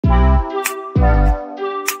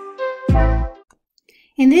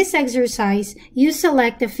In this exercise, you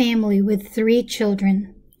select a family with 3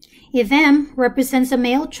 children. If M represents a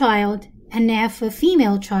male child and F a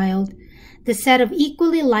female child, the set of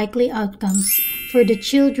equally likely outcomes for the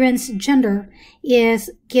children's gender is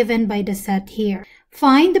given by the set here.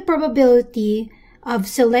 Find the probability of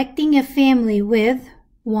selecting a family with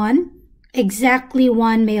 1. Exactly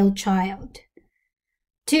 1 male child,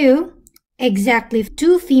 2. Exactly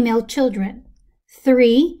 2 female children,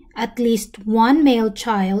 3. At least 1 male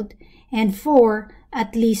child, and 4.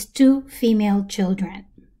 At least 2 female children.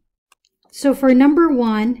 So for number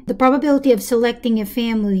 1, the probability of selecting a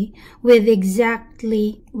family with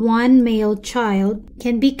exactly 1 male child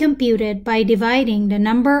can be computed by dividing the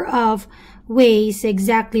number of ways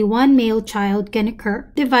exactly 1 male child can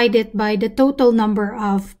occur divided by the total number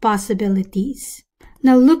of possibilities.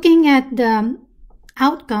 Now looking at the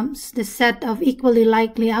outcomes, the set of equally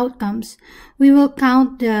likely outcomes, we will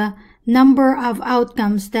count the number of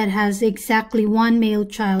outcomes that has exactly 1 male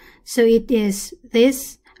child. So it is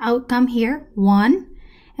this outcome here, 1,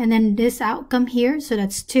 and then this outcome here, so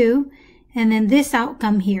that's 2, and then this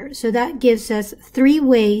outcome here. So that gives us 3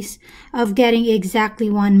 ways of getting exactly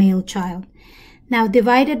 1 male child. Now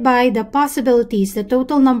divided by the possibilities, the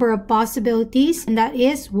total number of possibilities, and that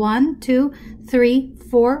is 1, 2, 3,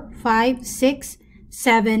 4, 5, 6,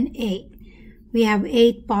 7, 8. We have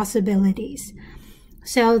 8 possibilities.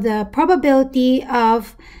 So the probability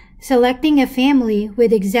of selecting a family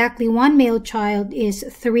with exactly 1 male child is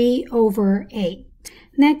 3/8.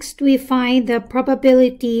 Next, we find the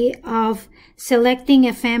probability of selecting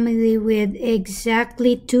a family with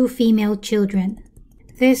exactly 2 female children.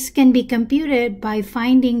 This can be computed by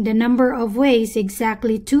finding the number of ways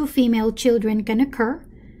exactly 2 female children can occur.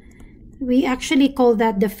 We actually call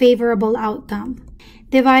that the favorable outcome,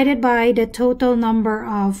 divided by the total number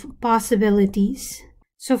of possibilities.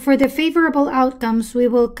 So for the favorable outcomes, we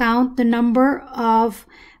will count the number of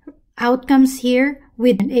outcomes here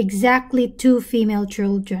with exactly 2 female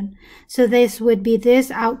children. So this would be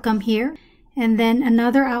this outcome here, and then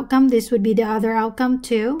another outcome, this would be the other outcome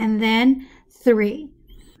 2, and then 3.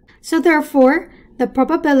 So therefore, the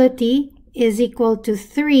probability is equal to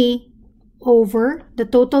 3 over the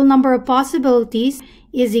total number of possibilities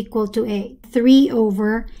is equal to 8.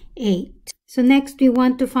 3/8. So next, we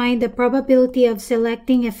want to find the probability of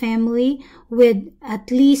selecting a family with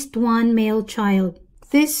at least 1 male child.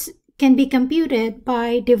 This can be computed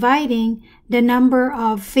by dividing the number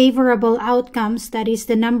of favorable outcomes, that is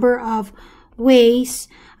the number of ways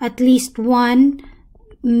at least 1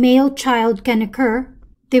 male child can occur,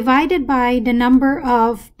 divided by the number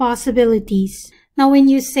of possibilities. Now when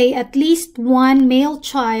you say at least 1 male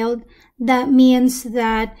child, that means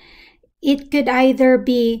that it could either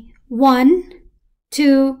be 1,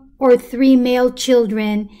 2, or 3 male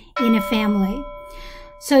children in a family.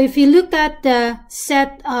 So if you look at the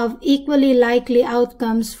set of equally likely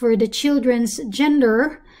outcomes for the children's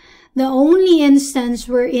gender, the only instance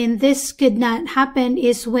wherein this could not happen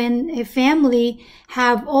is when a family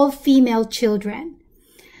have all female children.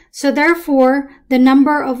 So therefore, the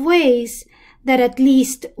number of ways that at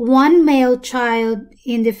least 1 male child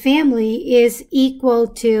in the family is equal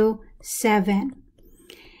to 7.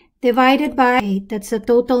 Divided by 8, that's the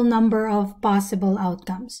total number of possible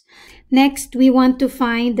outcomes. Next, we want to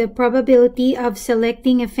find the probability of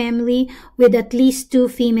selecting a family with at least 2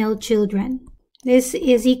 female children. This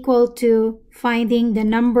is equal to finding the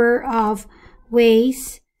number of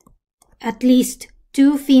ways at least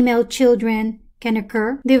 2 female children can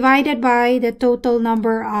occur, divided by the total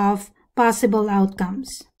number of possible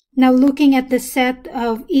outcomes. Now looking at the set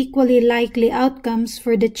of equally likely outcomes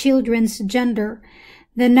for the children's gender,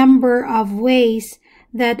 the number of ways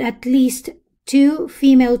that at least 2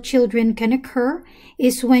 female children can occur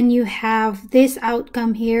is when you have this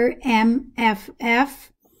outcome here,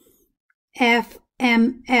 MFF,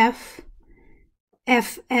 FMF,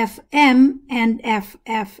 FFM, and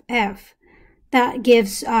FFF. That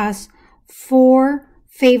gives us 4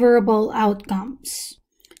 favorable outcomes.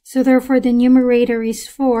 So therefore the numerator is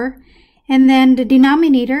 4, and then the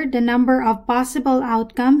denominator, the number of possible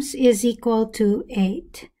outcomes, is equal to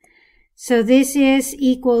 8. So this is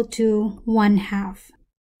equal to 1/2.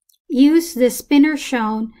 Use the spinner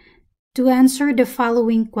shown to answer the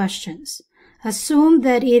following questions. Assume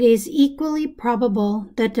that it is equally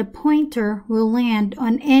probable that the pointer will land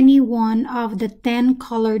on any one of the 10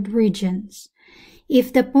 colored regions.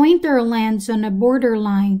 If the pointer lands on a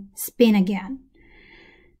borderline, spin again.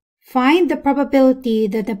 Find the probability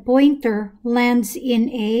that the pointer lands in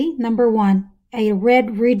number 1, a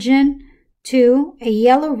red region, 2, a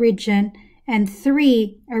yellow region, and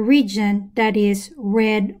 3, a region that is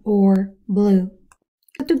red or blue.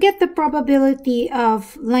 To get the probability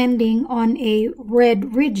of landing on a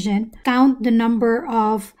red region, count the number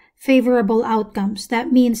of favorable outcomes.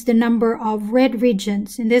 That means the number of red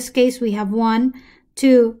regions. In this case, we have 1,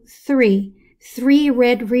 2, 3. 3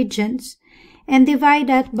 red regions. And divide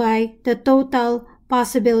that by the total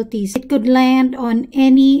possibilities. It could land on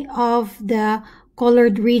any of the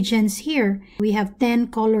colored regions here. We have 10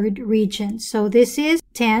 colored regions. So this is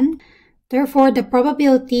 10. Therefore, the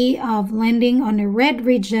probability of landing on a red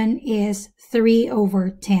region is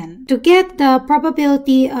 3/10. To get the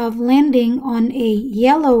probability of landing on a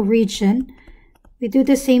yellow region, we do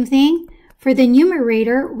the same thing. For the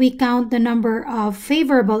numerator, we count the number of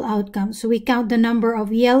favorable outcomes. So we count the number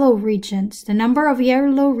of yellow regions. The number of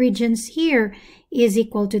yellow regions here is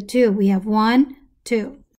equal to 2. We have 1,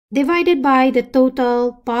 2. Divided by the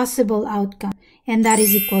total possible outcome, and that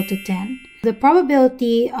is equal to 10. The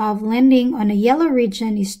probability of landing on a yellow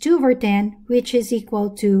region is 2/10, which is equal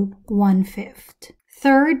to 1/5.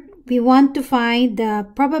 Third, we want to find the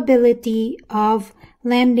probability of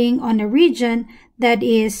landing on a region that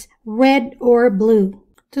is red or blue.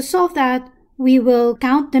 To solve that, we will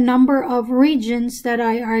count the number of regions that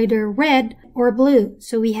are either red or blue.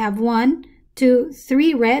 So we have 1, 2,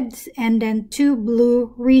 3 reds and then 2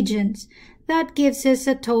 blue regions. That gives us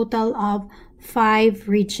a total of 5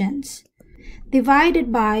 regions.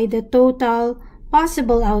 Divided by the total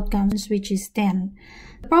possible outcomes, which is 10.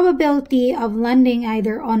 The probability of landing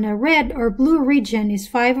either on a red or blue region is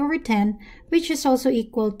 5/10, which is also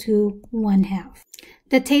equal to 1/2.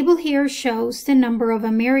 The table here shows the number of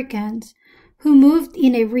Americans who moved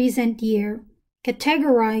in a recent year,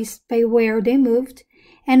 categorized by where they moved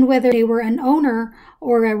and whether they were an owner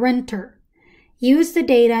or a renter. Use the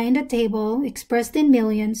data in the table expressed in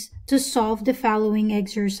millions to solve the following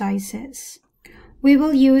exercises. We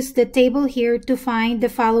will use the table here to find the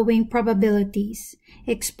following probabilities.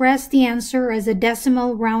 Express the answer as a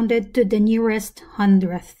decimal rounded to the nearest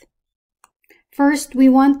hundredth. First, we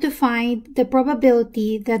want to find the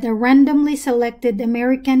probability that a randomly selected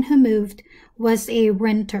American who moved was a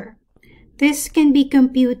renter. This can be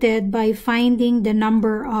computed by finding the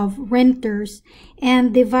number of renters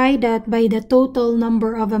and divide that by the total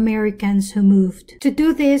number of Americans who moved. To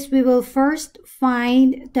do this, we will first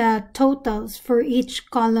find the totals for each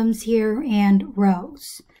columns here and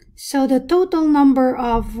rows. So the total number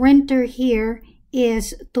of renter here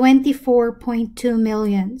is 24.2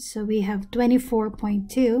 million. So we have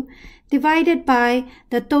 24.2 divided by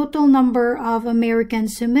the total number of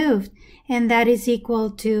Americans who moved, and that is equal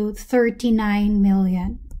to 39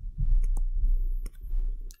 million.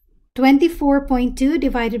 24.2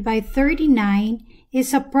 divided by 39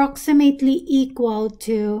 is approximately equal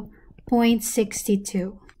to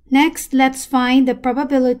 0.62. Next, let's find the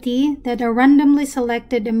probability that a randomly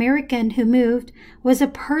selected American who moved was a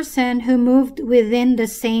person who moved within the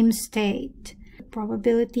same state. The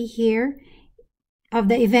probability here of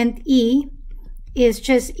the event E is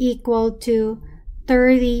just equal to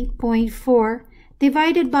 30.4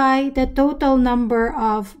 divided by the total number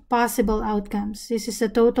of possible outcomes. This is the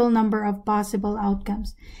total number of possible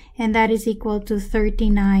outcomes, and that is equal to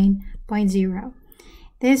 39.0.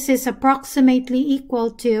 This is approximately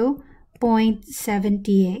equal to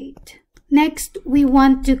 0.78. Next, we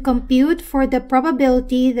want to compute for the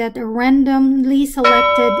probability that a randomly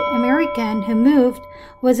selected American who moved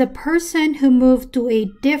was a person who moved to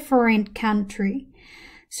a different country.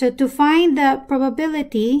 So to find the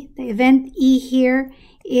probability, the event E here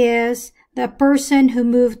is the person who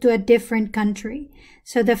moved to a different country.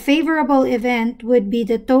 So the favorable event would be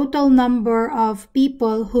the total number of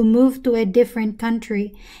people who moved to a different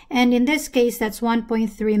country. And in this case, that's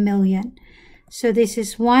 1.3 million. So this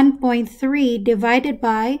is 1.3 divided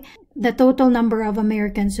by the total number of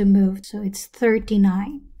Americans who moved. So it's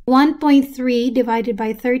 39. 1.3 divided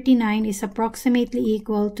by 39 is approximately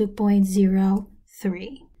equal to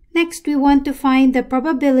 0.03. Next, we want to find the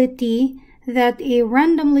probability that a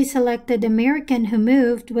randomly selected American who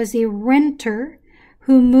moved was a renter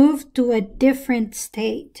who moved to a different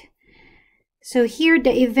state. So here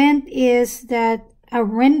the event is that a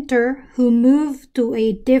renter who moved to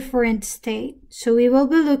a different state. So we will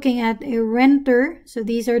be looking at a renter. So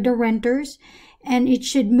these are the renters, and it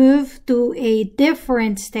should move to a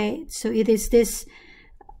different state. So it is this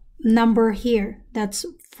number here. That's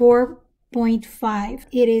 4.5.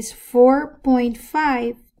 It is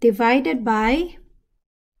 4.5 divided by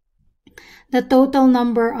the total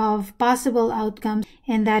number of possible outcomes,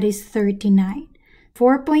 and that is 39.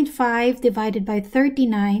 4.5 divided by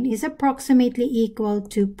 39 is approximately equal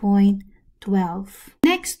to 0.12.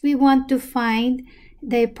 Next, we want to find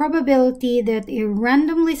the probability that a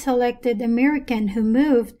randomly selected American who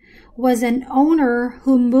moved was an owner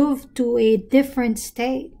who moved to a different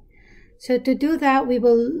state. So to do that, we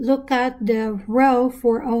will look at the row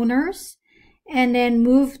for owners and then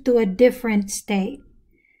move to a different state.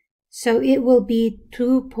 So it will be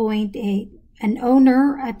 2.8. An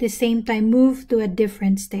owner at the same time moved to a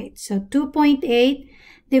different state. So 2.8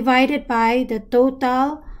 divided by the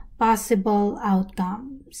total possible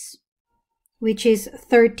outcomes, which is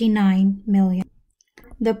 39 million.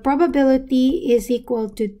 The probability is equal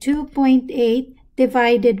to 2.8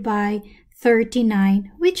 divided by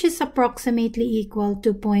 39, which is approximately equal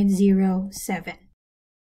to 0.07.